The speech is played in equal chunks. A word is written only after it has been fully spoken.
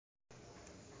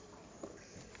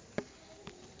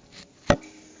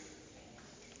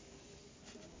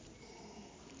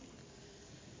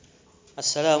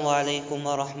السلام عليكم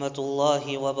ورحمة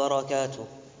الله وبركاته.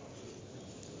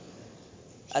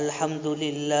 الحمد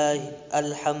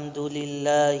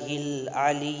لله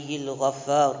العلي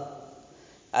الغفار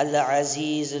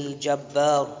العزيز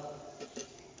الجبار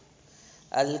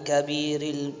الكبير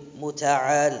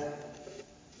المتعال،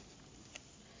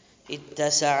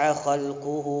 اتسع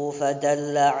خلقه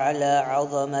فدل على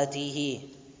عظمته،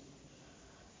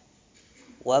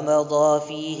 ومضى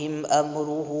فيهم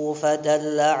أمره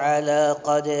فدل على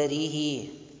قدره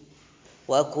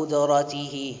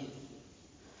وقدرته،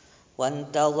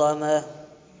 وانتظم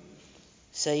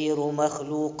سير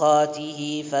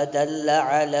مخلوقاته فدل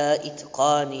على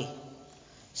إتقانه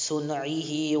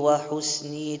صنعه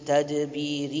وحسن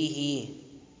تدبيره.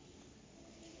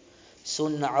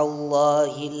 صنع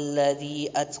الله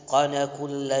الذي أتقن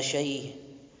كل شيء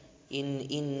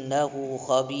إنه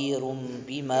خبير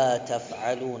بما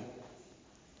تفعلون.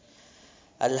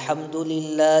 الحمد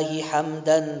لله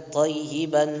حمدا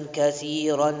طيبا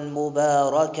كثيرا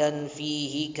مباركا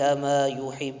فيه كما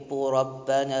يحب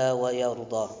ربنا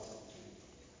ويرضى،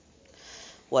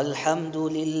 والحمد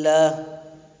لله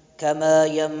كما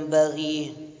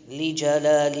ينبغي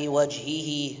لجلال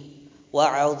وجهه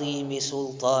وعظيم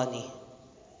سلطانه.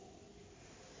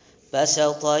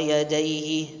 بسط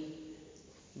يديه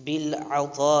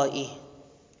بالعطاء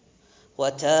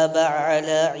وتابع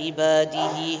على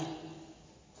عباده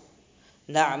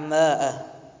نعماءه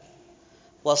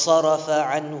وصرف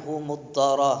عنهم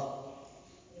الضراء،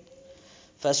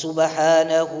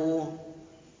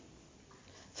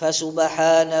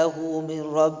 فسبحانه من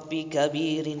رب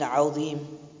كبير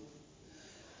عظيم،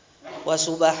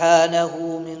 وسبحانه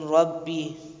من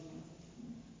رب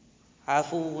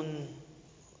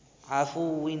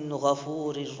عفو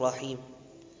غفور رحيم،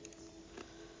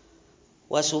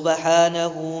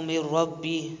 وسبحانه من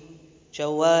رب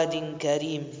جواد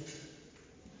كريم.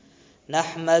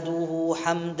 نحمده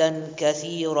حمدا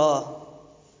كثيرا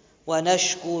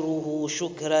ونشكره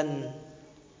شكرا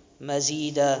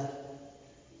مزيدا،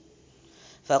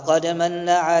 فقد من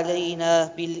علينا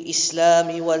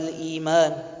بالإسلام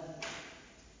والإيمان،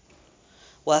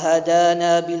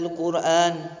 وهدانا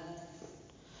بالقرآن،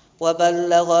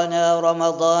 وبلغنا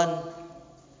رمضان،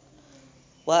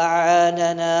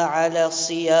 وأعاننا على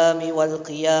الصيام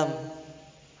والقيام،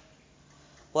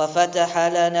 وفتح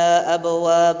لنا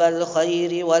أبواب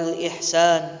الخير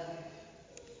والإحسان،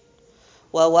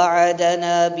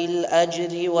 ووعدنا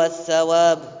بالأجر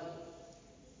والثواب.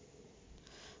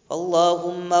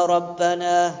 اللهم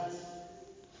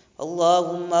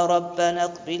ربنا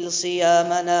اقبل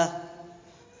صيامنا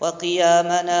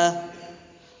وقيامنا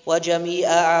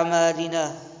وجميع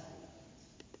أعمالنا،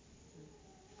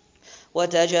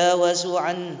 وتجاوز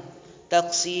عن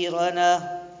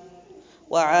تقصيرنا،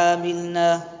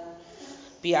 وعاملنا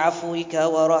بعفوك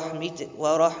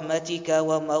ورحمتك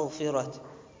ومغفرتك،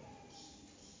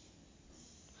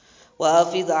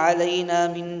 وأفض علينا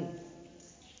من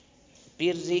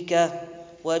برك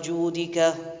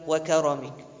وجودك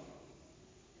وكرمك،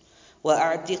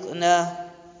 وأعتقنا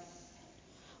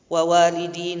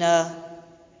ووالدينا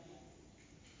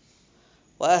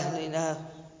وأهلنا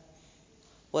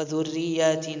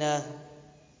وذرياتنا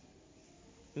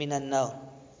من النار.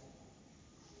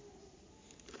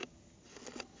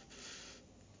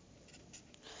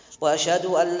 وأشهد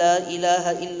أن لا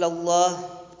إله إلا الله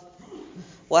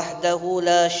وحده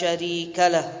لا شريك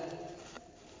له،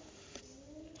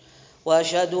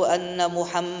 وأشهد أن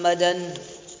محمدًا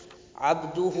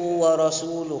عبده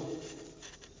ورسوله.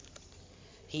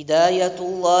 هداية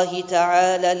الله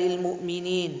تعالى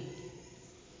للمؤمنين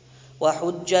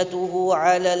وحجته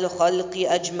على الخلق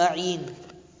أجمعين،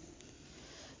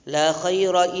 لا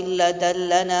خير إلا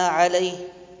دلنا عليه،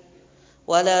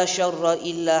 ولا شر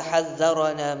إلا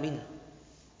حذرنا منه.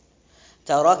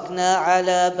 تركنا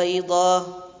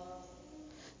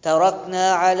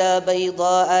على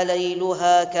بيضاء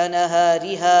ليلها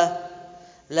كنهارها،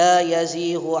 لا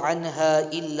يزيغ عنها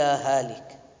إلا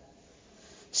هالك.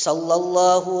 صلى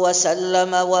الله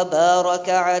وسلم وبارك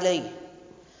عليه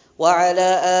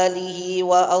وعلى آله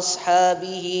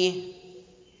وأصحابه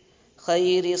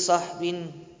خير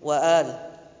صحب وآل،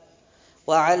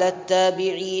 وعلى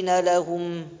التابعين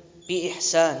لهم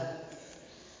بإحسان.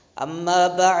 أما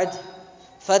بعد،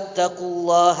 فاتقوا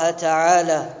الله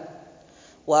تعالى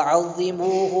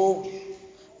وعظموه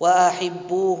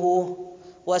وأحبوه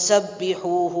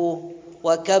وسبحوه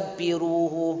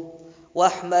وكبروه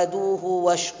واحمدوه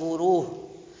واشكروه،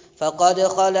 فقد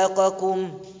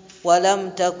خلقكم ولم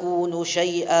تكونوا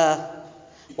شيئا،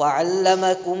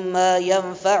 وعلمكم ما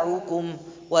ينفعكم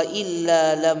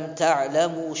وإلا لم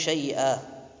تعلموا شيئا،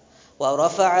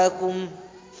 ورفعكم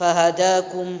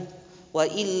فهداكم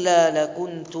وإلا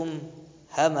لكنتم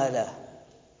هملا.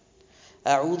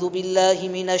 أعوذ بالله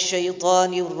من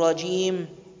الشيطان الرجيم.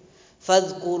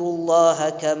 فاذكروا الله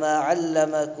كما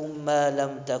علمكم ما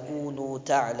لم تكونوا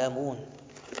تعلمون.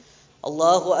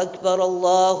 الله أكبر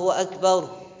الله أكبر.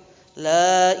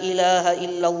 لا إله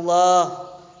إلا الله.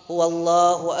 هو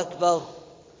الله أكبر.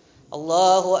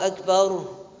 الله أكبر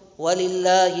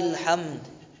ولله الحمد.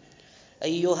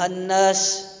 أيها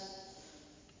الناس،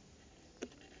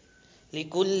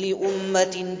 لكل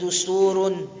أمة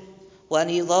دستور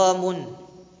ونظام.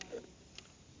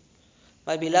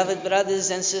 My beloved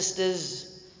brothers and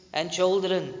sisters and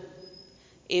children,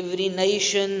 every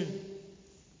nation,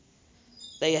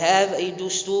 they have a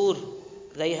dustur,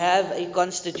 they have a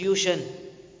constitution,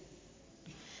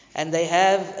 and they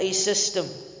have a system.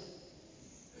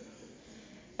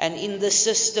 And in this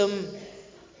system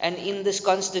and in this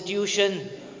constitution,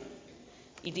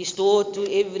 it is taught to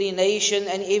every nation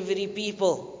and every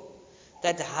people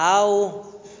that how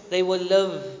they will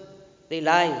live their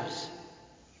lives.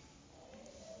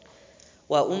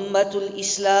 Wa ummatul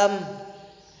Islam,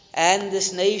 and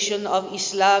this nation of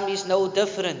Islam is no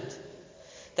different.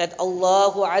 That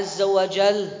Allah Azza wa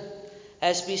Jal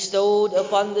has bestowed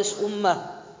upon this ummah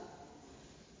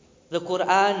the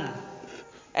Quran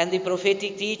and the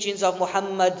prophetic teachings of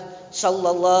Muhammad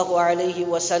sallallahu alayhi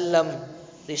wasallam,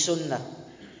 the Sunnah.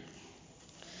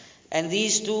 And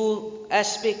these two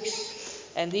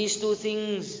aspects and these two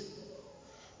things,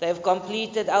 they have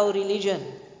completed our religion.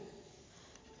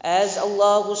 As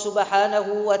Allah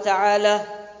subhanahu wa ta'ala,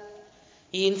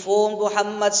 He informed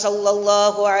Muhammad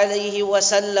sallallahu alayhi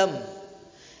wasallam,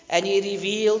 and He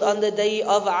revealed on the day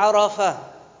of Arafah,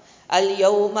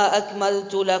 Al-yawma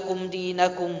akmaltu lakum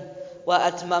dinakum wa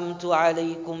atmamtu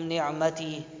alaykum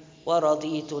ni'mati wa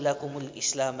raditu lakum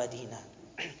al-Islam dina.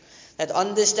 That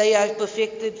on this day I have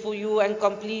perfected for you and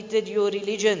completed your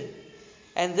religion,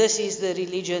 and this is the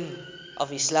religion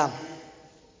of Islam.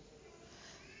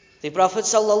 The Prophet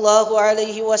sallallahu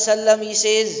alaihi wasallam, he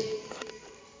says,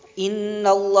 Inna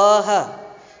Allah,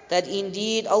 that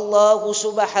indeed Allah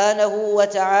subhanahu wa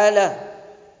ta'ala,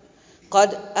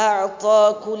 qad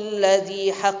a'ta kulla dhi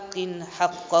haqqin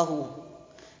haqqahu,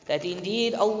 that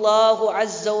indeed Allah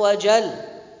azza wa jal,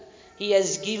 He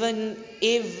has given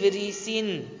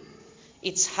everything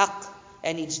its haqq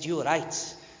and its due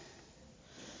rights.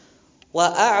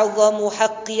 وَأَعْظَمُ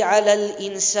حَقِّ عَلَى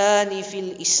الْإِنسَانِ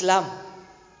فِي الْإِسْلَامِ,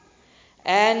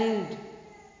 and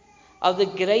of the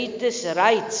greatest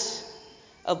rights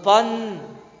upon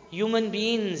human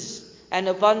beings and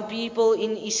upon people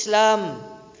in Islam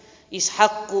is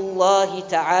Haqqullahi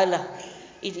Ta'ala.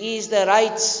 It is the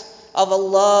rights of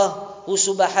Allah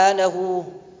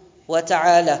subhanahu wa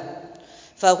ta'ala.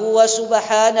 فهو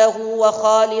سبحانه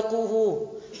وخالقه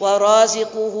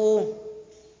ورازقه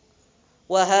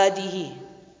وهاديه.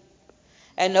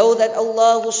 And know that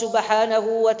Allah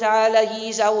subhanahu wa ta'ala, He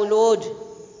is our Lord.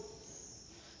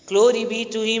 Glory be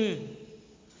to Him.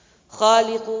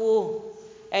 خالقه,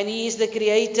 and He is the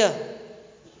Creator.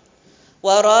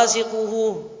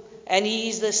 وَرَازِقُهُ, and He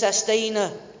is the Sustainer.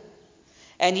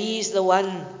 And He is the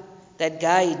one that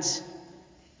guides.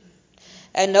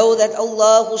 And know that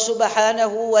Allah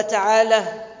subhanahu wa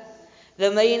ta'ala,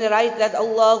 the main right that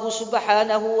Allah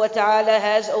subhanahu wa ta'ala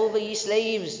has over His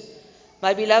slaves,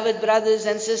 my beloved brothers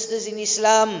and sisters in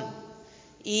Islam,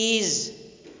 is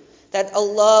that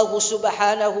Allah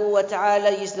subhanahu wa ta'ala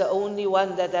is the only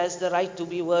one that has the right to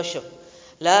be worshipped.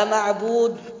 La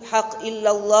ma'bud haq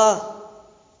illallah.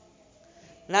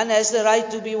 None has the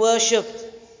right to be worshipped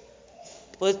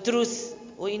with truth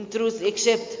or in truth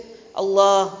except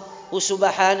Allah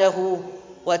subhanahu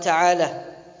wa ta'ala.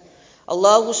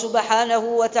 Allah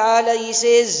subhanahu wa ta'ala, He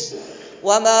says,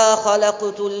 وَمَا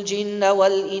خَلَقْتُ الْجِنَّ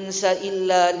وَالْإِنسَ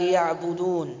إِلَّا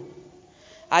لِيَعْبُدُونَ.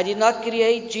 I did not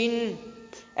create jinn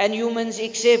and humans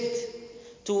except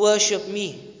to worship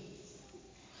me.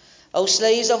 O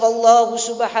slaves of Allah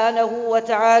subhanahu wa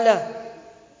ta'ala,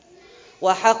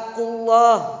 وَحَقُّ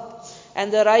اللَّهِ,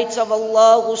 and the rights of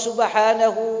Allah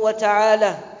subhanahu wa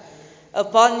ta'ala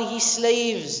upon His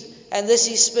slaves, and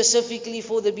this is specifically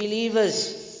for the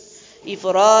believers.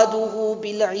 إفراده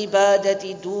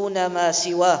بالعبادة دون ما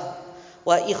سواه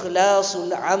وإخلاص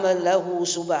العمل له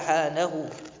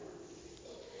سبحانه.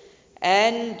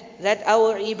 And that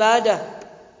our ibadah,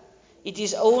 it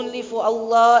is only for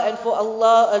Allah and for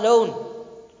Allah alone.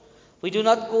 We do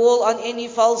not call on any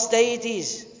false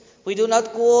deities. We do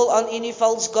not call on any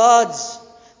false gods.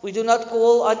 We do not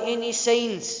call on any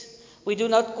saints. We do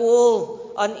not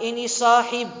call on any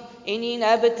sahib, any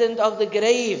inhabitant of the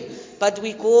grave, but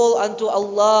we call unto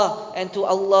Allah and to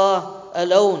Allah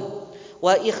alone.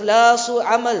 Wa ikhlasu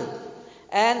amal,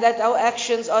 and that our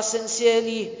actions are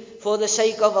sincerely for the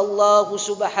sake of Allah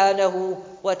subhanahu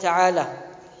wa ta'ala.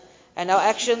 And our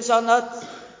actions are not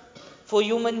for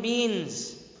human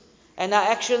beings. And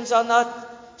our actions are not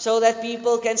so that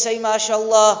people can say,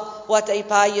 MashaAllah, what a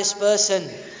pious person.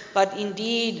 But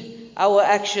indeed, our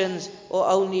actions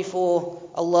are only for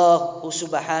Allah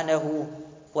subhanahu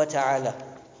wa ta'ala.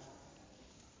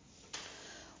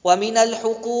 وَمِنَ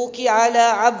الْحُقُوقِ عَلَى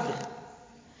عَبْدٍ,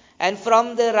 and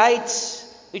from the rights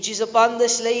which is upon the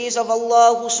slaves of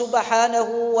Allah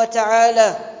subhanahu wa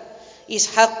ta'ala is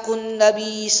حَقُّ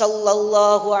النَّبِي صَلَّى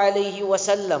اللَّهُ عَلَيْهِ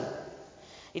وَسَلَّمَ.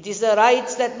 It is the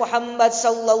rights that Muhammad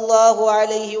sallallahu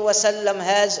alayhi wasallam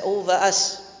has over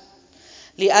us.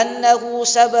 لِأَنَّهُ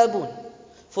سَبَبٌ,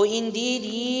 for indeed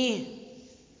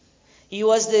he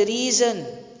was the reason,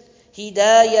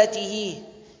 hidayatihi,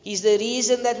 he's the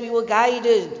reason that we were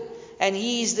guided, and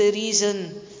he is the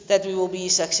reason that we will be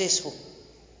successful.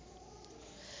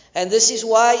 And this is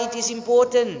why it is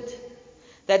important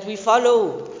that we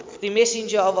follow the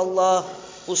messenger of Allah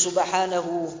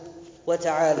subhanahu wa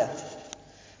ta'ala.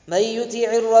 مَن يُطِعِ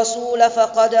الرَّسُولَ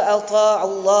فَقَدْ أَطَاعَ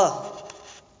اللَّهَ.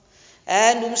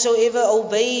 And whomsoever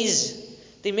obeys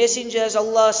the messenger, as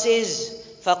Allah says,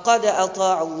 فَقَدْ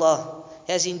أَطَاعَ اللَّهَ,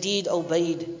 has indeed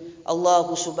obeyed Allah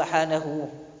subhanahu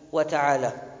wa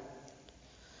ta'ala.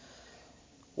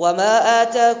 وَمَا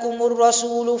آتَاكُمُ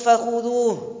الرَّسُولُ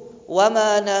فَخُذُوهُ وَمَا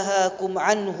نَهَاكُمْ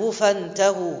عَنْهُ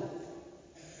فَانْتَهُوا.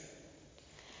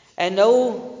 And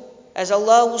know, as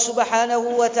Allah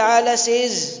subhanahu wa ta'ala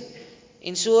says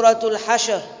in Surah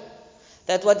Al-Hashr,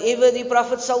 that whatever the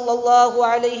Prophet sallallahu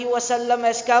alaihi wasallam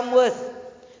has come with,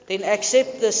 then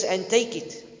accept this and take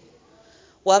it.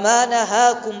 وَمَا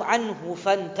نَهَاكُمْ عَنْهُ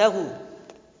فَانْتَهُوا.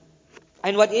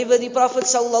 And whatever the Prophet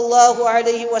sallallahu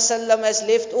alaihi wasallam has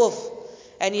left off,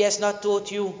 and he has not taught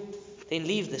you, then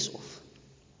leave this off.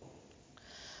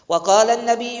 وَقَالَ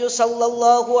النَّبِيُّ صَلَّى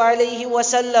اللَّهُ عَلَيْهِ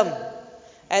وَسَلَّمَ,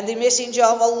 and the messenger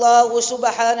of Allah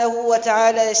subhanahu wa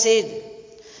ta'ala said,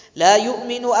 لَا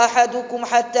يُؤْمِنُ أَحَدُكُمْ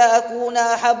حَتَّى أَكُونَ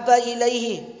أَحَبَّ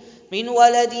إِلَيْهِ مِنْ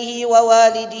وَلَدِهِ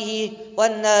وَوَالِدِهِ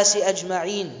وَالنَّاسِ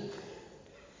أَجْمَعِينَ.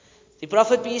 The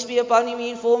Prophet, peace be upon him,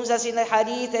 informs us in a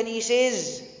hadith, and he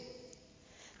says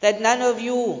that none of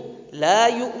you,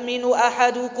 لَا يُؤْمِنُ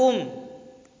أَحَدُكُمْ,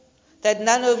 that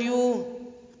none of you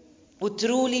would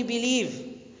truly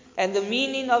believe. And the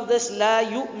meaning of this لَا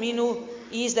يُؤْمِنُ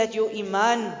is that your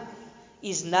iman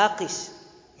is naqis.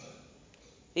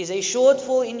 There's a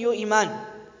shortfall in your iman.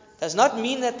 Does not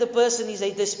mean that the person is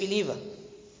a disbeliever.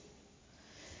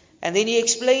 And then he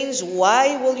explains,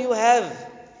 why will you have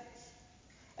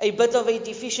a bit of a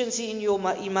deficiency in your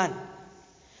iman?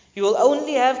 You will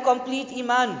only have complete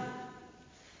iman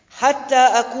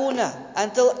hatta akuna,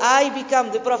 until I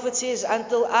become, the Prophet says,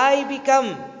 until I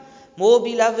become more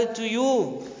beloved to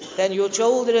you than your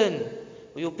children,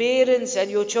 your parents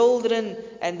and your children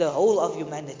and the whole of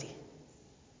humanity.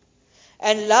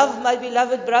 And love, my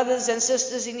beloved brothers and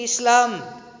sisters in Islam,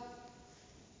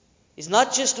 is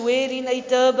not just wearing a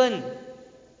turban.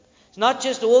 It's not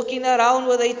just walking around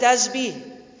with a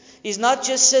tasbih. It's not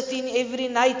just sitting every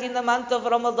night in the month of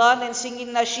Ramadan and singing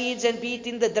nasheeds and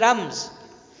beating the drums.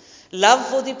 Love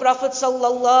for the Prophet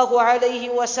sallallahu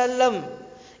alaihi wasallam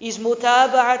is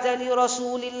mutaba'ata li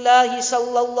Rasulillahi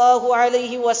sallallahu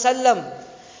alaihi wasallam.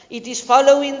 It is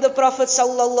following the Prophet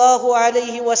sallallahu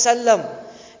alaihi wasallam,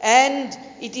 and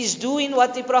it is doing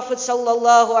what the Prophet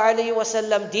sallallahu alaihi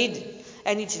wasallam did,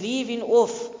 and it's leaving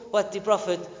off what the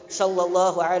Prophet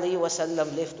sallallahu alaihi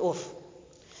wasallam left off.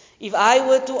 If I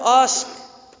were to ask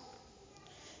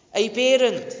a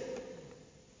parent,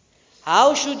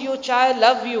 how should your child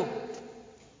love you?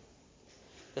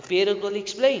 The parent will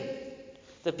explain.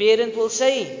 The parent will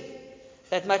say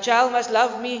that my child must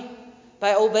love me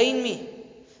by obeying me.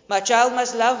 My child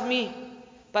must love me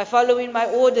by following my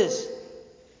orders.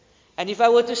 And if I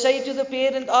were to say to the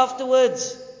parent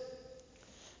afterwards,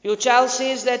 your child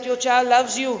says that your child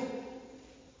loves you,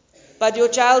 but your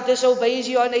child disobeys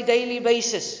you on a daily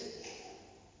basis.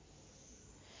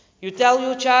 You tell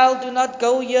your child, do not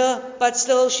go here, but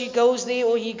still she goes there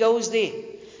or he goes there.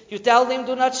 You tell them,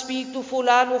 do not speak to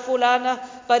Fulan or Fulana,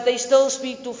 but they still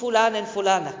speak to Fulan and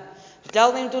Fulana. You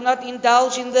tell them, do not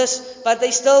indulge in this, but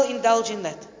they still indulge in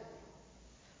that.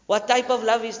 What type of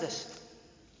love is this?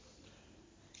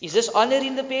 Is this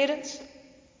honoring the parents?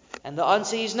 And the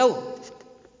answer is no.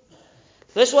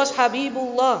 This was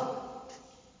Habibullah.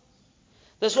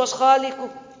 This was Khaliqu.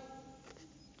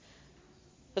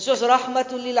 This was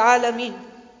Rahmatul lil Alameen.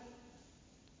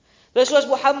 This was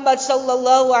Muhammad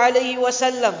sallallahu alayhi wa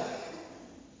sallam,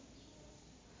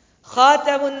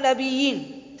 Khatamun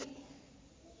Nabiyyin.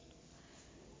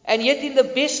 And yet in the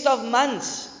best of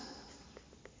months,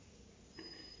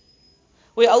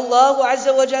 where Allah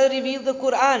Azza wa Jal revealed the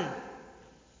Quran,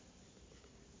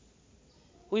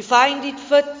 we find it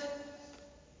fit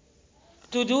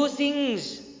to do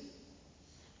things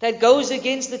that goes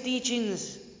against the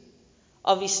teachings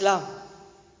of Islam.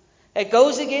 That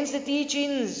goes against the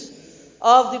teachings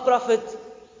of the Prophet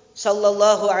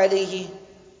sallallahu alayhi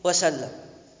wasallam.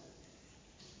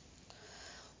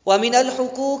 وَمِنَ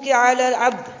الْحُقُوقِ عَلَى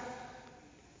الْعَبْدِ,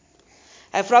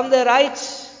 and from the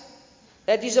rights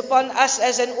that is upon us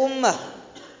as an ummah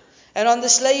and on the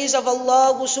slaves of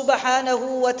Allah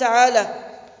subhanahu wa ta'ala,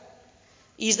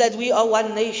 is that we are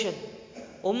one nation,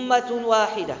 ummatun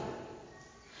wahida.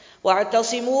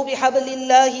 وَاعْتَصِمُوا بِحَبْلِ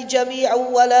اللَّهِ جَمِيعًا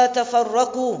وَلَا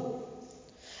تَفَرَّقُوا,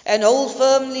 and hold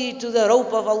firmly to the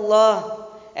rope of Allah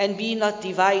and be not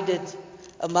divided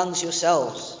amongst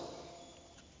yourselves.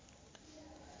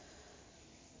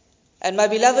 And my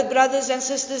beloved brothers and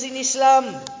sisters in Islam,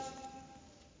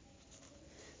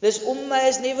 this ummah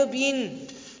has never been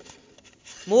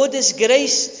more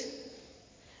disgraced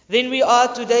than we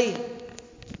are today.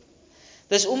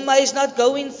 This ummah is not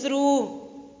going through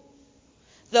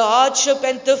the hardship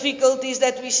and difficulties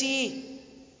that we see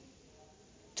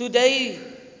today.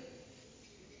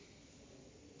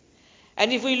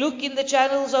 And if we look in the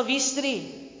channels of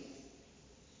history,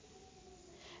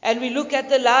 and we look at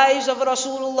the lives of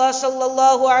Rasulullah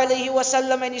sallallahu alaihi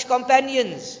wasallam and his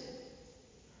companions,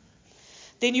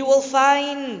 then you will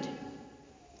find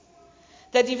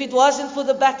that if it wasn't for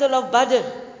the battle of Badr,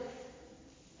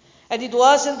 and it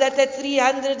wasn't that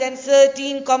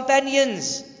 313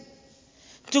 companions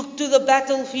took to the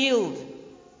battlefield,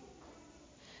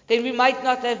 then we might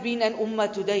not have been an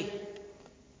ummah today.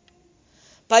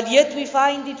 But yet we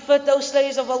find it fit, O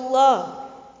slaves of Allah,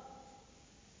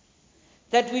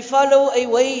 that we follow a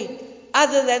way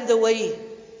other than the way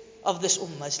of this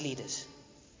ummah's leaders.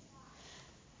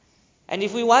 And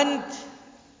if we want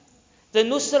the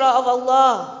nusrah of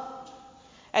Allah,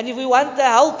 and if we want the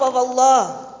help of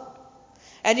Allah,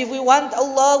 and if we want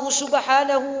Allah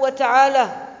subhanahu wa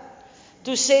ta'ala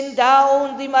to send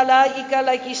down the malaika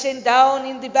like He sent down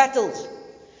in the battles,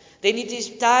 then it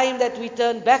is time that we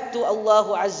turn back to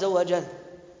Allah Azza wa Jal,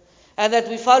 and that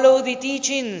we follow the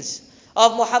teachings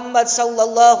of Muhammad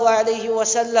sallallahu alayhi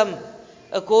wasallam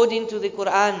according to the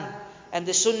Quran and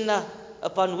the Sunnah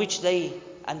upon which they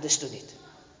understood it.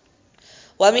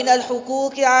 وَمِنَ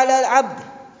الْحُقُوقِ عَلَى الْعَبْدِ,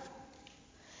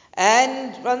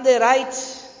 and from the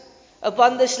rights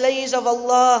upon the slaves of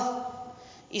Allah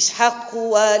is حَقُّ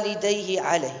وَالِدَيْهِ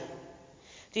عَلَيْهِ.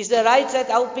 It is the rights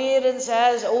that our parents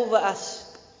has over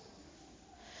us.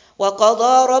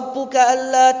 وَقَضَى رَبُّكَ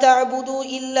أَلَّا تَعْبُدُوا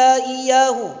إِلَّا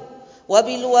إِيَّاهُ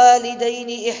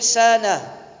وَبِالْوَالِدَيْنِ إِحْسَانًا.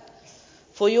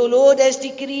 For your Lord has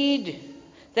decreed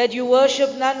that you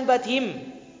worship none but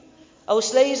Him. Our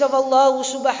slaves of Allah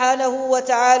subhanahu wa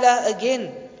ta'ala,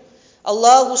 again,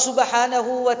 Allah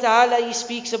subhanahu wa ta'ala, He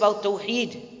speaks about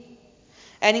Tawheed.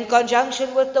 And in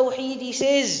conjunction with Tawheed, He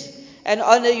says, and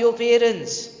honor your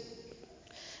parents.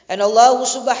 And Allah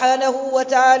subhanahu wa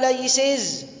ta'ala, He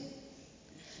says,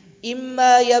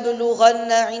 إِمَّا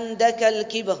يَبْلُغَنَّ عِنْدَكَ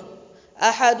الْكِبْرَ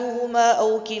أَحَدُهُمَا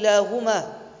أَوْ كِلَاهُمَا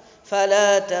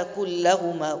فَلَا تَقُلْ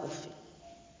لَهُمَا أُفٍّ.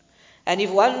 And if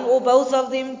one or both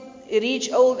of them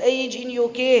reach old age in your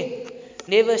care,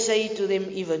 never say to them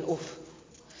even uff,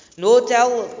 nor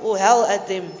tell or howl at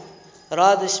them,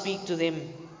 rather speak to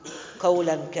them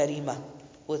qawlan karima,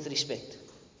 with respect.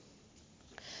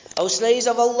 O slaves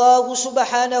of Allah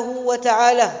subhanahu wa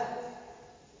ta'ala,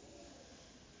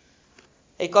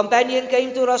 a companion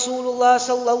came to Rasulullah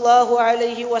sallallahu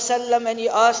alayhi wasallam and he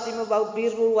asked him about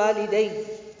birrul walidain.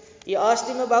 He asked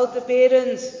him about the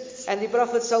parents, and the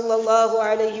Prophet sallallahu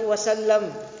alayhi wasallam,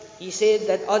 he said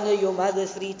that honor your mother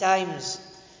 3 times.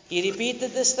 He repeated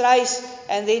this thrice,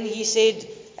 and then he said,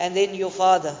 and then your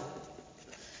father.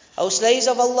 O slaves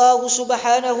of Allah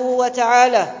subhanahu wa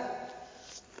ta'ala,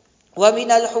 وَمِنَ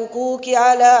الْحُقُوقِ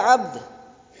عَلَى عَبْدٍ,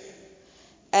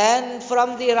 and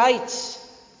from the rights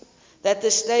that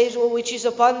the slaves, or which is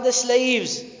upon the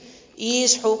slaves,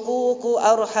 is حُقُوقُ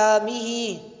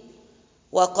أَرْحَامِهِ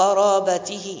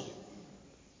وَقَرَابَتِهِ.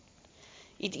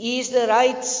 It is the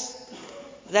rights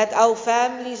that our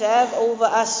families have over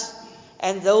us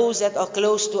and those that are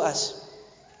close to us.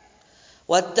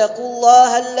 وَاتَّقُوا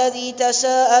اللَّهَ الَّذِي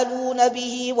تَسَاءَلُونَ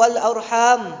بِهِ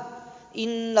وَالْأَرْحَامِ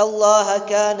إِنَّ اللَّهَ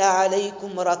كَانَ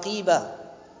عَلَيْكُمْ رَقِيبًا.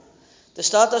 The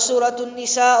start of Surah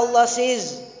An-Nisa, Allah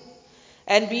says,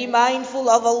 and be mindful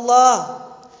of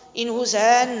Allah, in whose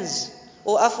hands,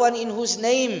 or afwan, in whose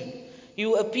name,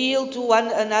 you appeal to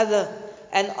one another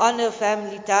and honor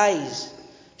family ties.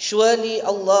 Surely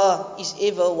Allah is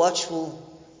ever watchful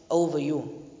over you.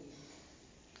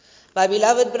 My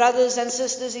beloved brothers and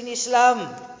sisters in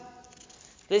Islam,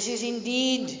 this is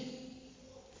indeed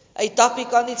a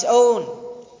topic on its own.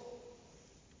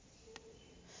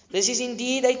 This is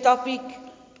indeed a topic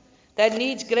that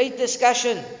needs great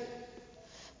discussion.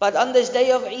 But on this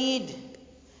day of Eid,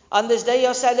 on this day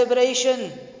of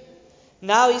celebration,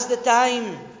 now is the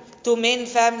time to mend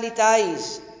family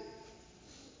ties.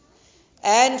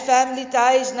 And family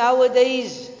ties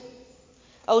nowadays,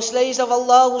 O slaves of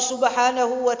Allah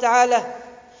subhanahu wa ta'ala,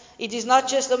 it is not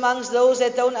just amongst those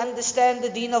that don't understand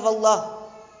the deen of Allah.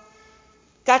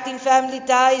 Cutting family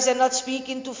ties and not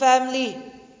speaking to family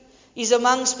is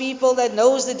amongst people that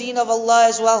knows the deen of Allah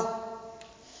as well.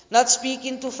 Not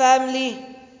speaking to family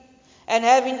and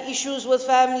having issues with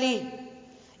family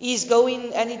is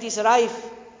going, and it is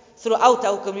rife throughout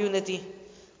our community.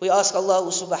 We ask Allah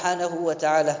subhanahu wa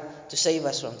ta'ala to save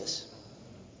us from this.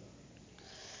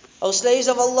 O slaves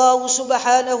of Allah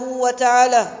subhanahu wa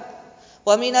ta'ala,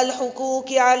 وَمِنَ الْحُقُوقِ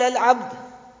عَلَى الْعَبْدِ,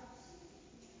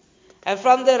 and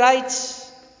from the rights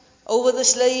over the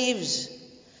slaves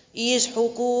is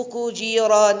حُقُوقُ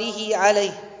جِيرَانِهِ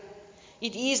عَلَيْهِ.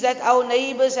 It is that our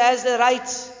neighbors has the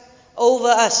rights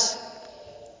over us.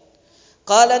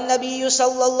 قال النبي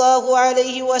صلى الله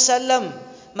عليه وسلم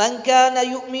من كان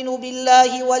يؤمن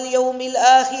بالله واليوم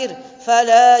الآخر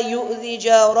فلا يؤذي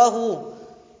جاره.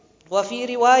 وفي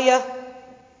رواية,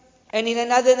 and in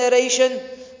another narration,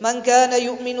 من كان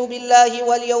يؤمن بالله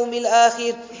واليوم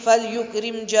الآخر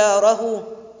فليكرم جاره.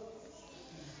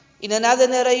 In another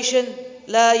narration,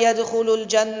 لا يدخل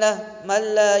الجنة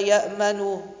من لا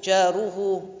يأمن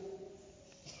جاره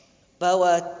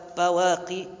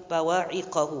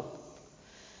بواعقه.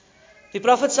 The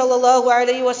Prophet sallallahu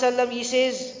alaihi wasallam, he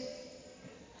says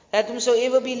that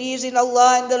whosoever believes in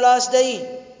Allah and the last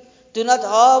day, do not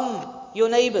harm your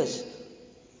neighbors.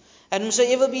 And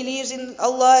whosoever believes in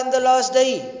Allah and the last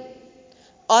day,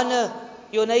 honor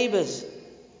your neighbors.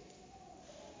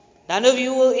 None of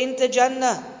you will enter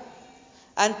Jannah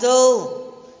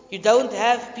until you don't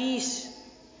have peace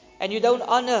and you don't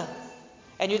honor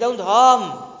and you don't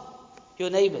harm your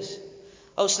neighbors.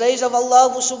 O slaves of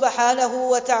Allah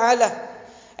subhanahu wa ta'ala,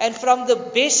 and from the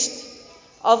best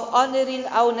of honoring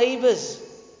our neighbors,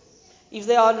 if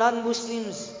they are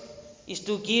non-Muslims, is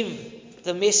to give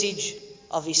the message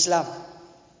of Islam.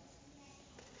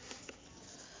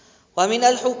 وَمِنَ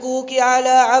الْحُقُوقِ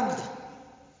عَلَى عَبْدٍ,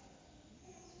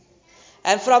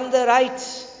 and from the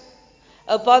rights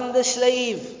upon the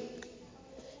slave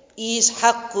is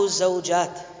حَقُّ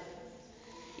الزَّوْجَاتِ.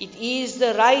 It is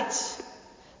the rights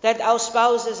that our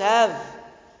spouses have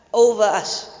over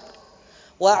us.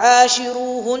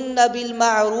 وَعَاشِرُوهُنَّ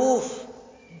بِالْمَعْرُوفِ,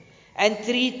 and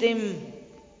treat them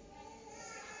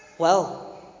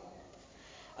well.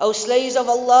 O slaves of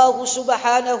Allah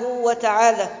subhanahu wa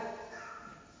ta'ala,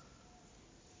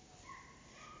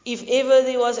 if ever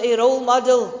there was a role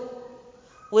model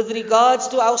with regards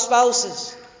to our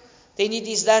spouses, then it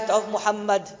is that of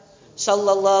Muhammad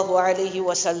sallallahu alayhi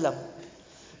wasallam.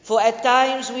 For at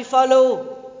times we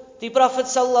follow the Prophet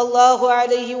sallallahu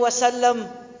alayhi wasallam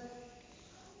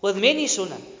with many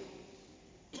sunnah.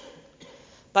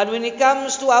 But when it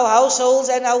comes to our households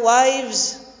and our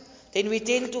wives, then we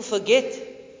tend to forget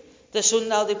the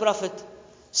sunnah of the Prophet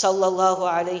sallallahu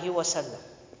alayhi wasallam.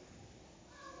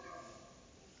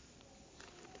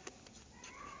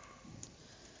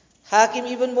 Hakim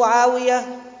ibn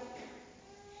Muawiyah,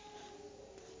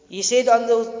 he said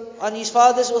on his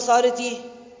father's authority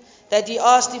that he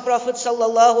asked the Prophet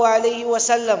sallallahu alaihi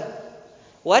wasallam,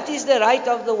 what is the right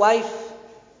of the wife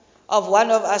of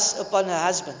one of us upon her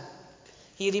husband?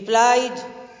 He replied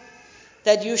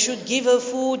that you should give her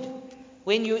food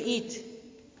when you eat,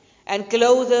 and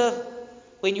clothe her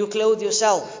when you clothe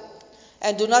yourself,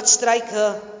 and do not strike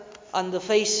her on the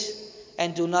face,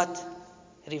 and do not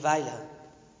revile her.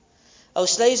 O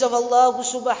slaves of Allah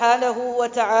subhanahu wa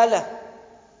ta'ala,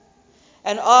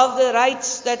 and of the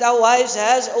rights that our wives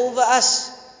has over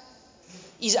us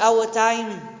is our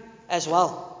time as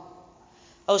well.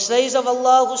 O slaves of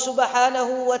Allah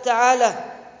subhanahu wa ta'ala,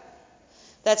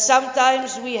 that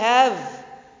sometimes we have,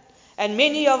 and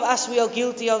many of us we are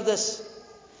guilty of this,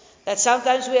 that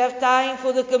sometimes we have time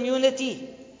for the community,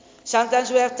 sometimes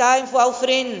we have time for our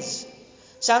friends,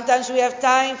 sometimes we have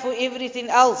time for everything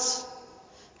else,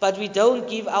 but we don't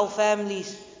give our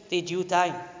families their due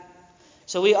time.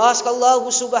 So we ask Allah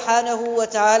subhanahu wa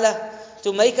ta'ala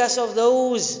to make us of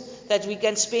those that we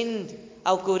can spend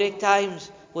our correct times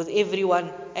with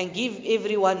everyone and give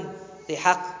everyone the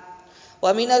haqq.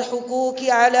 وَمِنَ الْحُقُوقِ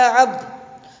عَلَى عَبْدٍ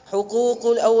حُقُوقُ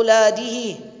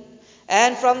الْأَوْلَادِهِ,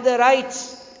 And from the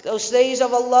rights, those slaves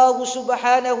of Allah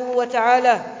subhanahu wa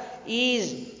ta'ala,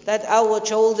 is that our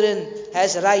children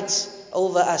has rights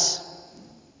over us.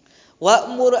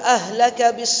 وَأْمُرْ أَهْلَكَ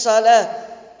بِالصَّلَاةِ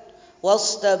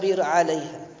وَاصْطَبِرْ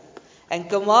عَلَيْهَا. And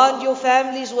command your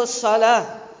families with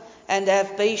salah and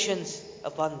have patience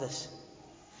upon this.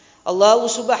 Allah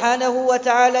subhanahu wa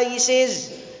ta'ala, He says,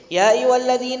 يَا أَيُّهَا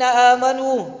الَّذِينَ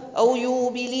آمَنُوا, O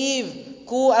you believe,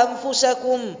 قُوا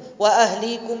أَنفُسَكُمْ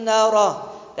وَأَهْلِيكُمْ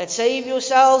نَارًا, that save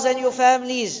yourselves and your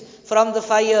families from the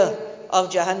fire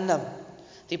of Jahannam.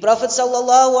 The Prophet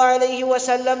sallallahu alayhi wa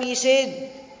sallam, he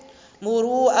said,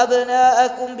 مُرُوا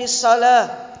أَبْنَاءَكُمْ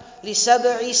بِالصَّلَاةِ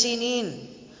لِسَبْعِ سِنِينَ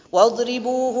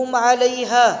وَاضْرِبُوهُمْ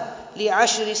عَلَيْهَا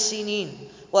لِعَشْرِ السِّنِينَ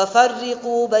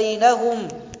وَفَرِّقُوا بَيْنَهُمْ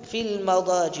فِي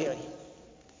الْمَضَاجِعِ.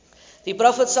 The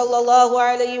Prophet sallallahu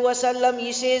alayhi wa sallam,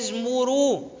 he says,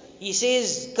 Muru, he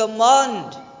says,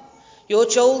 command your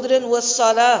children with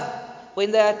salah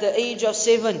when they're at the age of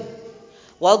 7.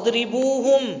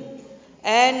 وَاضْرِبُوهُمْ,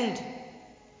 and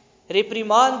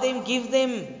reprimand them, give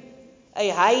them a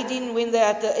hiding when they're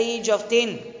at the age of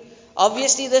 10.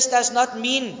 Obviously this does not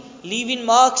mean leaving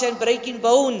marks and breaking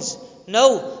bones.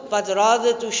 No, but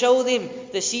rather to show them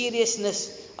the seriousness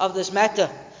of this matter.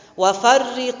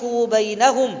 وَفَرِّقُوا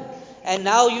بَيْنَهُمْ, and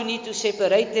now you need to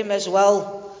separate them as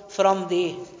well from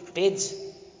their beds,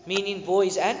 meaning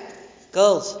boys and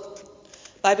girls.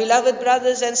 My beloved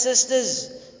brothers and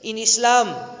sisters in Islam,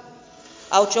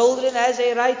 our children has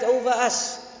a right over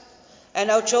us, and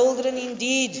our children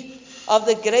indeed of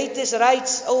the greatest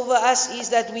rights over us is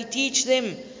that we teach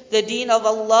them the deen of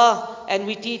Allah, and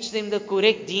we teach them the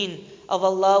correct deen of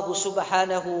Allah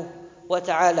subhanahu wa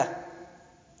ta'ala.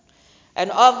 And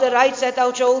of the rights that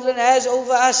our children has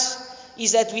over us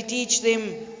is that we teach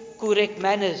them correct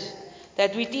manners,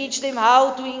 that we teach them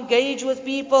how to engage with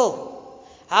people,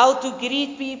 how to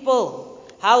greet people,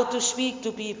 how to speak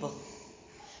to people,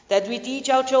 that we teach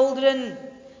our children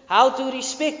how to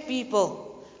respect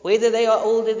people, whether they are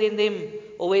older than them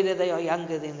or whether they are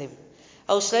younger than them.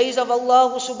 Our slaves of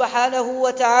Allah subhanahu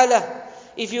wa ta'ala,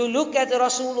 if you look at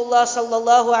Rasulullah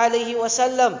sallallahu alayhi wa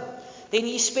sallam, then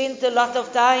he spent a lot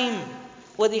of time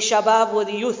with the shabab, with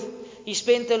the youth. He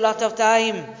spent a lot of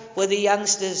time with the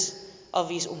youngsters of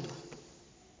his ummah.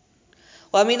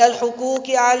 وَمِنَ الْحُقُوقِ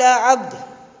عَلَىٰ عَبْدٍ,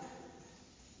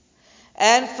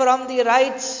 and from the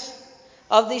rights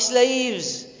of the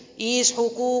slaves is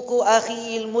حُقُوقُ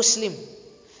أَخِي الْمُسْلِمِ,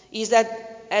 is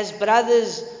that as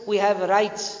brothers we have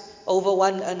rights over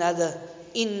one another.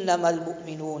 إِنَّمَا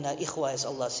الْمُؤْمِنُونَ إِخْوَةً, as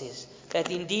Allah says, that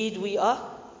indeed we are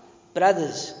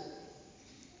brothers.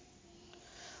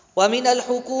 وَمِنَ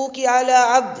الْحُقُوقِ عَلَىٰ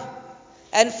عَبْدٍ,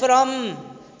 and from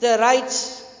the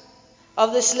rights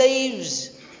of the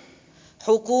slaves,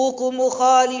 حُقُوقُ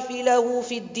مُخَالِفِ لَهُ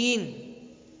فِي الدِّينِ,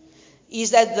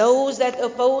 is that those that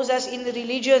oppose us in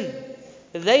religion,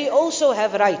 they also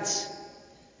have rights.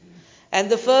 And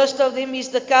the first of them is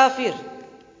the kafir.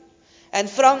 And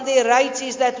from their rights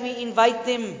is that we invite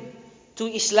them to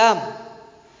Islam.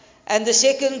 And the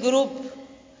second group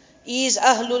is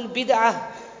Ahlul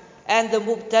Bid'ah and the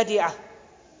Mubtadi'ah.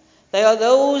 They are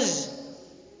those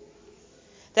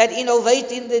that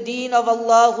innovate in the deen of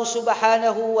Allah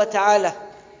subhanahu wa ta'ala.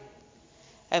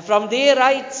 And from their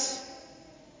rights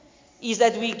is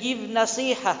that we give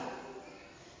nasiha,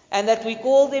 and that we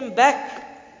call them back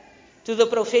to the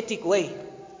prophetic way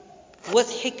with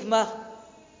hikmah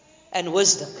and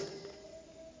wisdom.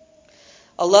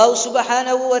 Allah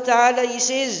subhanahu wa ta'ala, He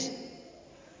says,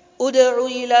 أُدْعُ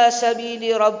إِلَى سَبِيلِ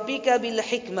رَبِّكَ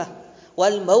بِالْحِكْمَةِ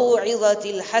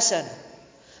وَالْمَوْعِظَةِ الْحَسَنَةِ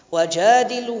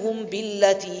وَجَادِلُهُمْ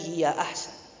بِالَّتِي هِيَ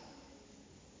أَحْسَنُ.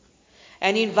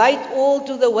 And invite all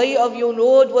to the way of your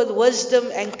Lord with wisdom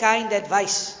and kind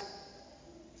advice.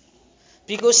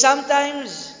 Because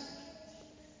sometimes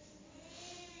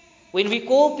when we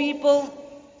call people,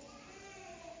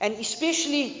 and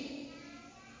especially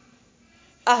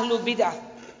Ahlul Bid'ah,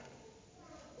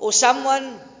 or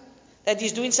someone that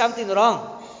is doing something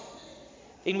wrong,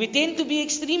 then we tend to be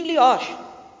extremely harsh.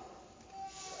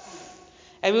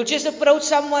 And we'll just approach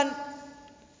someone,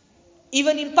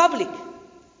 even in public,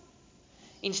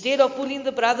 instead of pulling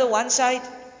the brother one side,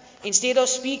 instead of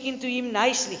speaking to him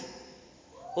nicely,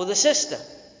 or the sister.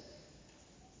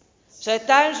 So at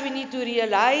times we need to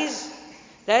realize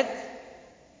that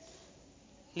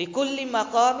لِكُلِّ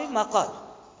مَقَامٍ مَقَالٍ,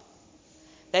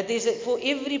 that for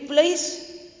every place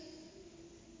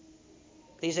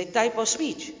there's a type of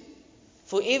speech.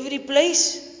 For every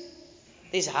place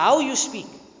there's how you speak.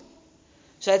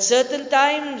 So at certain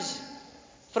times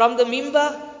from the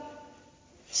mimbar,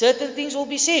 certain things will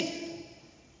be said.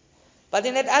 But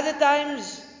then at other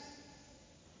times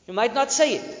You might not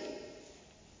say it.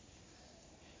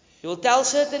 You will tell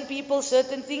certain people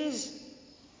certain things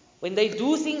when they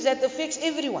do things that affects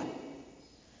everyone.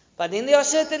 But then there are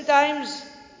certain times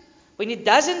when it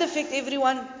doesn't affect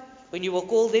everyone, when you will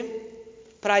call them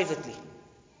privately.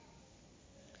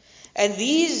 And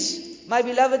these, my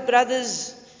beloved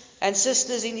brothers and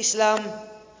sisters in Islam,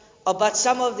 are but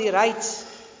some of the rights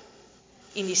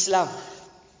in Islam.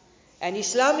 And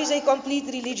Islam is a complete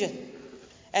religion.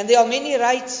 And there are many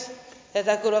rights that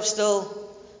I could have still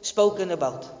spoken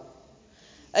about.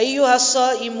 أيها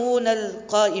الصائمون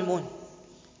القائمون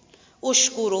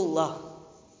اشكروا الله.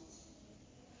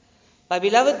 My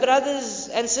beloved brothers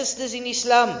and sisters in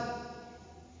Islam,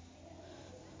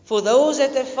 for those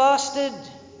that have fasted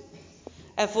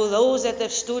and for those that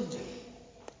have stood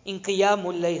in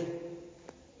Qiyamul Layl,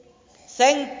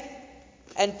 thank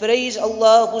and praise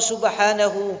Allah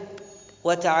subhanahu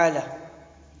wa ta'ala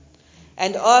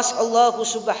and ask Allah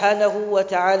subhanahu wa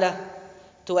ta'ala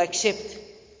to accept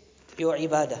your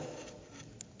ibadah.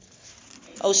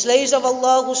 O slaves of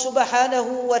Allah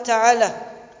subhanahu wa ta'ala,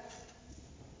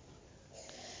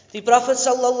 the Prophet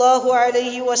sallallahu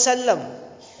alayhi wasallam,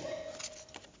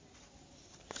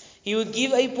 he would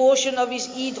give a portion of his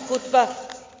Eid khutbah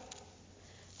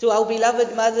to our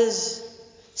beloved mothers,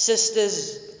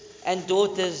 sisters and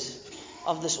daughters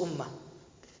of this ummah.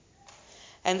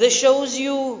 And this shows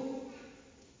you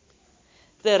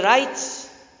the rights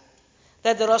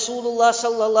that the Rasulullah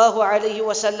sallallahu alayhi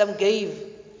wasallam gave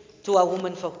to our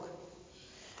women folk.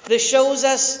 This shows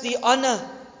us the honor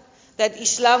that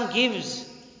Islam gives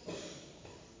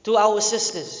to our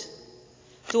sisters,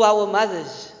 to our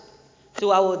mothers,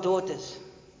 to our daughters.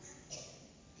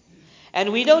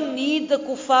 And we don't need the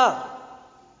kuffar,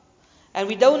 and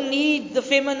we don't need the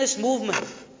feminist movement,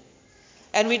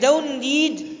 and we don't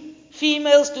need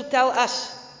females to tell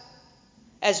us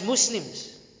as Muslims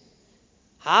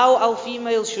how our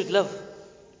females should live.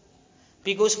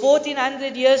 Because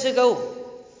 1400 years ago,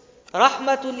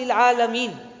 Rahmatul lil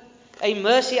Alameen, a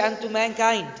mercy unto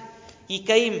mankind, he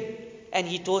came and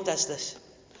he taught us this.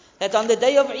 That on the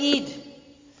day of Eid,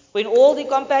 when all the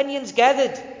companions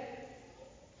gathered,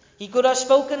 he could have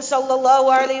spoken sallallahu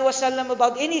alaihi wasallam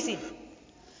about anything,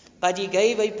 but he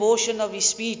gave a portion of his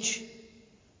speech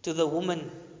to the women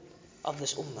of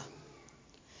this ummah.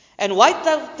 And what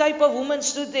type of women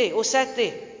stood there or sat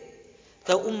there?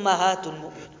 The Ummahatul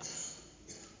Mu'min,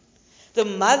 the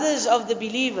mothers of the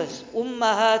believers,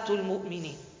 Ummahatul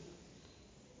Mu'minin,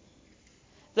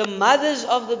 the mothers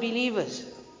of the believers,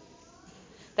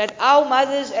 that our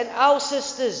mothers and our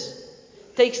sisters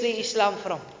takes their Islam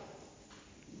from.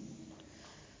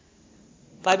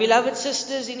 My beloved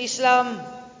sisters in Islam,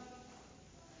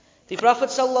 the Prophet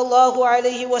sallallahu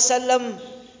alaihi wasallam,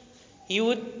 he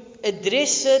would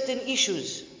address certain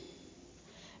issues.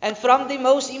 And from the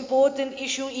most important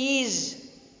issue is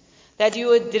that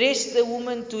you address the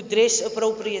woman to dress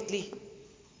appropriately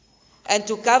and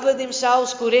to cover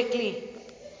themselves correctly.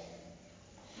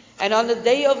 And on the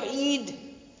day of Eid,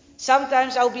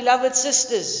 sometimes our beloved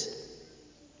sisters,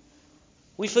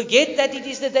 we forget that it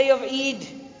is the day of Eid.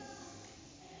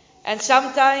 And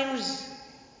sometimes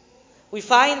we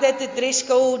find that the dress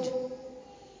code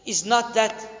is not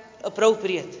that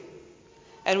appropriate.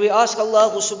 And we ask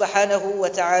Allah subhanahu wa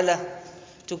ta'ala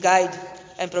to guide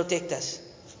and protect us.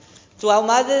 To our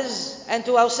mothers and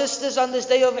to our sisters on this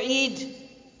day of Eid,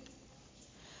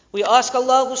 we ask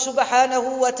Allah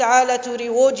subhanahu wa ta'ala to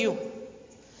reward you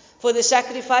for the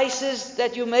sacrifices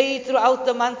that you made throughout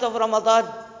the month of Ramadan.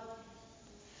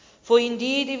 For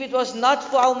indeed, if it was not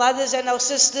for our mothers and our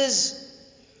sisters,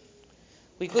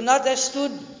 we could not have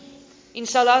stood in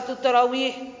Salatul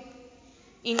Taraweeh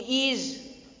in ease,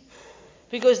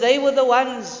 because they were the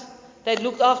ones that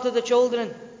looked after the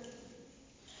children.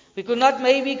 We could not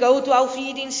maybe go to our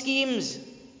feeding schemes.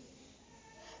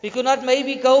 We could not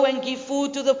maybe go and give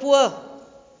food to the poor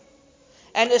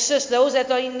and assist those that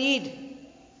are in need,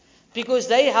 because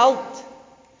they helped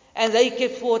and they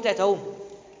kept forth at home.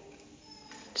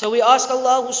 So we ask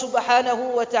Allah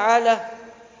subhanahu wa ta'ala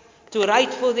to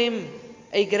write for them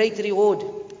a great reward.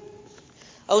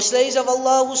 O slaves of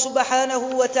Allah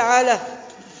subhanahu wa ta'ala,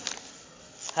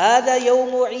 هذا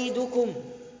يوم عيدكم,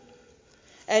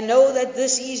 and know that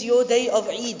this is your day of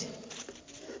Eid.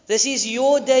 This is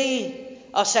your day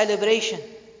of celebration,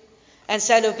 and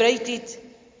celebrate it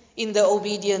in the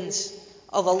obedience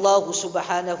of Allah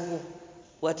subhanahu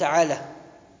wa ta'ala.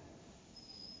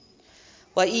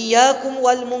 وَإِيَّاكُمْ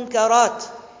وَالْمُنْكَرَاتِ,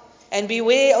 and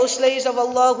beware, O slaves of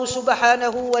Allah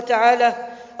subhanahu wa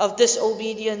ta'ala, of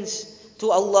disobedience to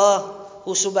Allah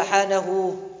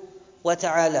subhanahu wa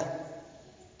ta'ala.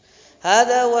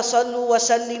 هذا وصلوا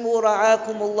وسلموا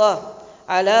رعاكم الله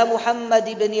على محمد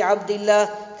بن عبد الله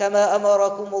كما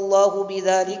أمركم الله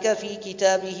بذلك في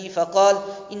كتابه فقال: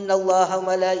 إن الله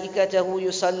وملائكته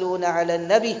يصلون على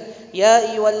النبي يا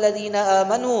أيها الذين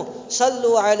آمنوا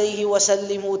صلوا عليه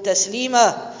وسلموا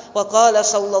تسليما. وقال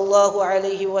صلى الله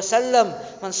عليه وسلم: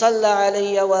 من صلى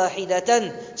علي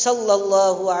واحدة صلى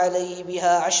الله عليه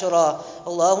بها عشرا.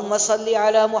 اللهم صل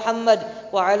على محمد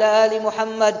وعلى آل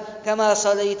محمد كما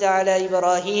صليت على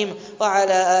إبراهيم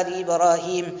وعلى آل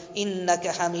إبراهيم إنك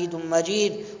حميد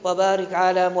مجيد. وبارك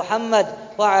على محمد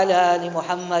وعلى آل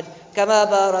محمد كما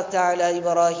باركت على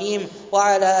إبراهيم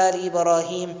وعلى آل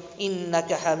إبراهيم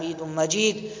إنك حميد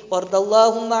مجيد. وارض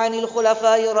اللهم عن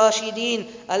الخلفاء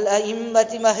الراشدين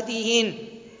الأئمة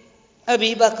مهديين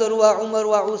أبي بكر وعمر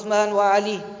وعثمان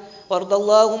وعلي. وارض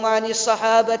اللهم عن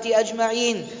الصحابة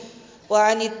أجمعين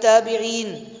وعن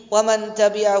التابعين ومن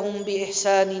تبعهم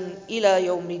بإحسان إلى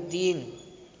يوم الدين.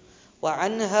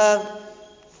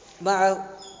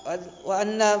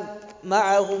 وعنا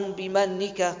معهم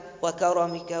بمنك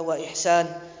وكرمك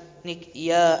وإحسانك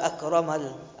يا أكرم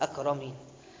الأكرمين.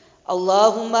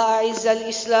 اللهم أعز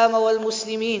الإسلام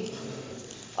والمسلمين.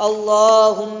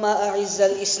 اللهم أعز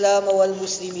الإسلام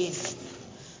والمسلمين.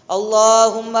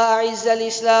 اللهم أعز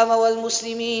الإسلام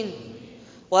والمسلمين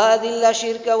وأذل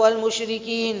الشرك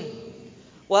والمشركين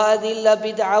وأذل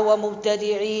بدع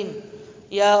ومبتدعين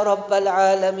يا رب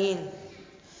العالمين.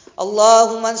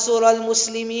 اللهم انصر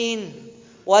المسلمين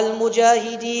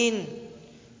والمجاهدين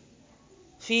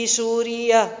في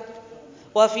سوريا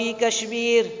وفي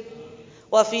كشمير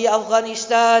وفي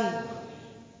أفغانستان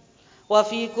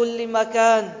وفي كل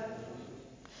مكان.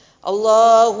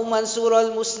 اللهم انصر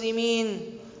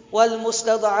المسلمين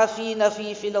والمستضعفين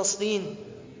في فلسطين.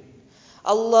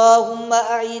 اللهم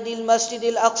أعيد المسجد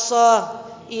الأقصى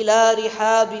إلى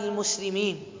رحاب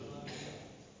المسلمين.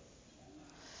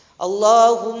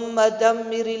 اللهم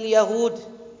دمر اليهود.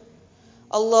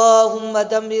 اللهم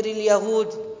دمر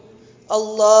اليهود.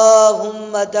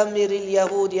 اللهم دمر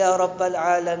اليهود يا رب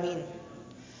العالمين.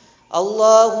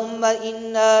 اللهم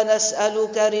إنا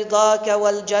نسألك رضاك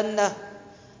والجنة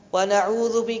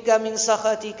ونعوذ بك من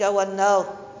سخطك والنار.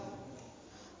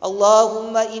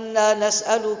 اللهم إنا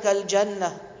نسألك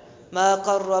الجنة ما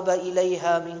قرب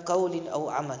إليها من قول أو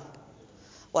عمل،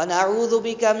 ونعوذ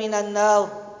بك من النار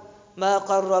ما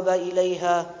قرب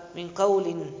إليها من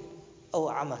قول أو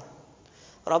عمل.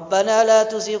 ربنا لا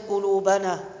تزغ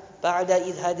قلوبنا بعد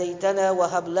إذ هديتنا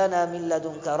وهب لنا من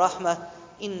لدنك رحمة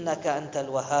إنك أنت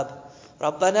الوهاب.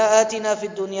 ربنا آتنا في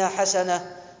الدنيا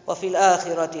حسنة وفي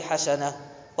الآخرة حسنة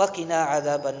وقنا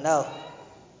عذاب النار.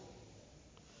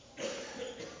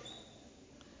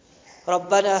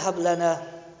 ربنا هب لنا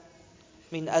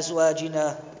من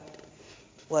أزواجنا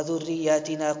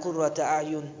وذرياتنا قرة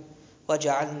أعين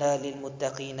واجعلنا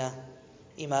للمتقين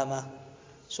إماما.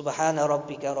 سبحان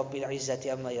ربك رب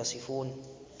العزة عما يصفون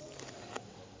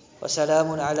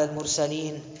وسلام على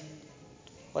المرسلين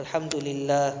والحمد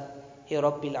لله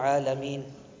رب العالمين.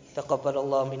 تقبل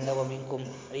الله منا ومنكم.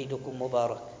 عيدكم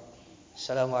مبارك.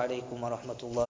 السلام عليكم ورحمة الله.